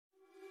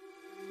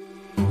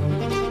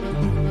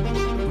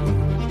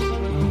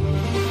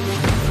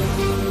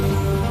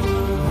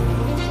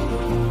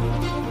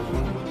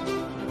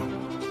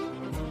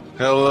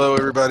Hello,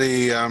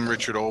 everybody. I'm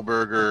Richard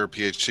Olberger,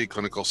 PhD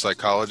clinical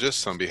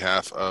psychologist on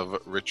behalf of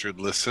Richard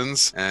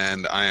Listens,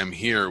 and I am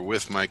here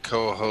with my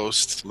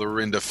co-host,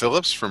 Lorinda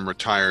Phillips from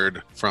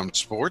Retired from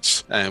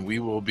Sports, and we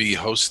will be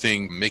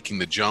hosting Making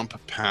the Jump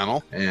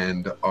panel.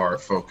 And our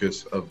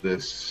focus of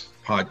this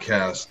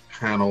podcast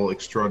panel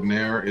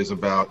extraordinaire is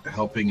about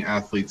helping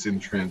athletes in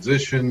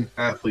transition,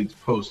 athletes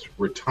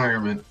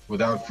post-retirement.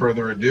 Without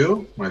further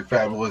ado, my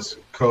fabulous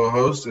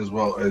co-host, as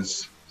well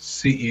as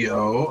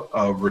CEO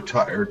of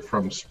Retired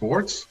from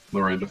Sports,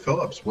 Lorinda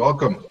Phillips.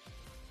 Welcome.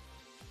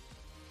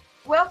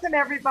 Welcome,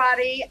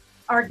 everybody.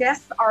 Our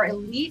guests are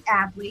elite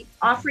athletes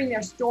offering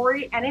their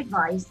story and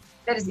advice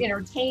that is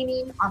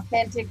entertaining,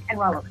 authentic, and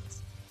relevant.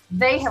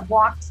 They have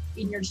walked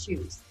in your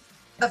shoes.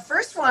 The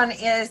first one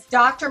is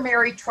Dr.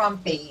 Mary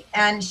Trumpy,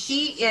 and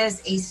she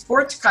is a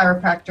sports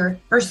chiropractor.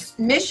 Her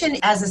mission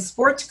as a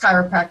sports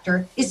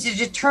chiropractor is to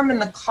determine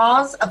the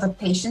cause of a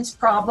patient's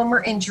problem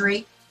or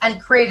injury and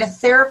create a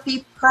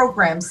therapy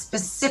program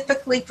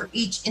specifically for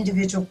each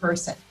individual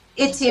person.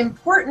 It's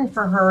important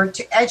for her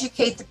to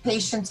educate the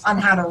patients on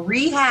how to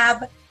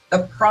rehab the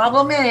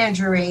problem and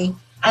injury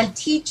and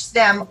teach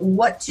them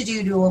what to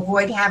do to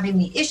avoid having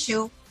the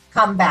issue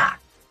come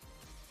back.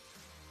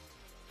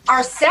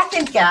 Our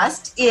second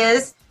guest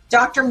is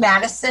Dr.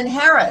 Madison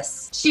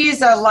Harris. She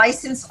is a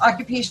licensed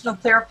occupational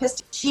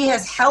therapist. She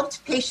has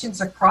helped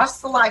patients across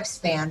the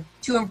lifespan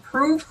to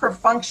improve her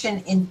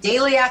function in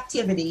daily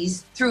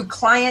activities through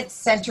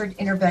client-centered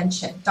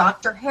intervention.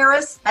 Dr.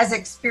 Harris has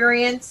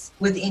experience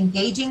with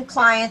engaging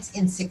clients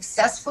in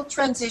successful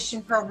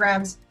transition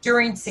programs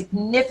during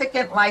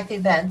significant life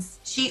events.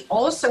 She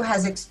also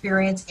has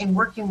experience in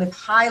working with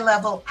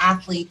high-level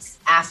athletes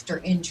after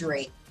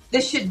injury.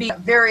 This should be a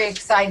very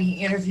exciting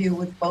interview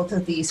with both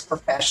of these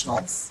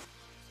professionals.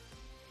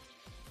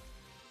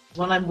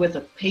 When I'm with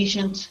a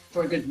patient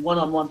for a good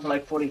one-on-one for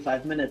like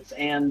 45 minutes,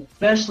 and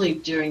especially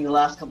during the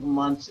last couple of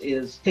months,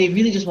 is they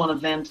really just want to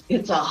vent.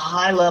 It's a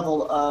high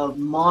level of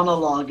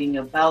monologuing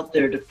about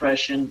their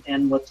depression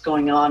and what's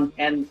going on,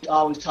 and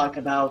always talk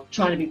about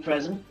trying to be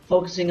present,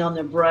 focusing on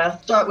their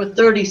breath. Start with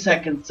 30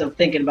 seconds of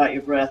thinking about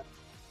your breath.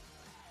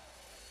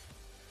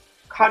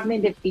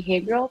 Cognitive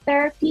behavioral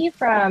therapy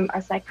from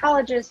a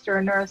psychologist or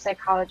a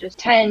neuropsychologist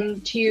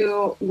tend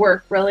to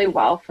work really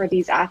well for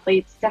these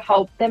athletes to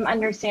help them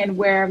understand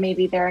where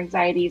maybe their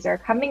anxieties are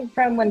coming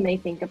from when they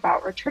think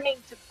about returning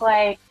to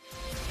play,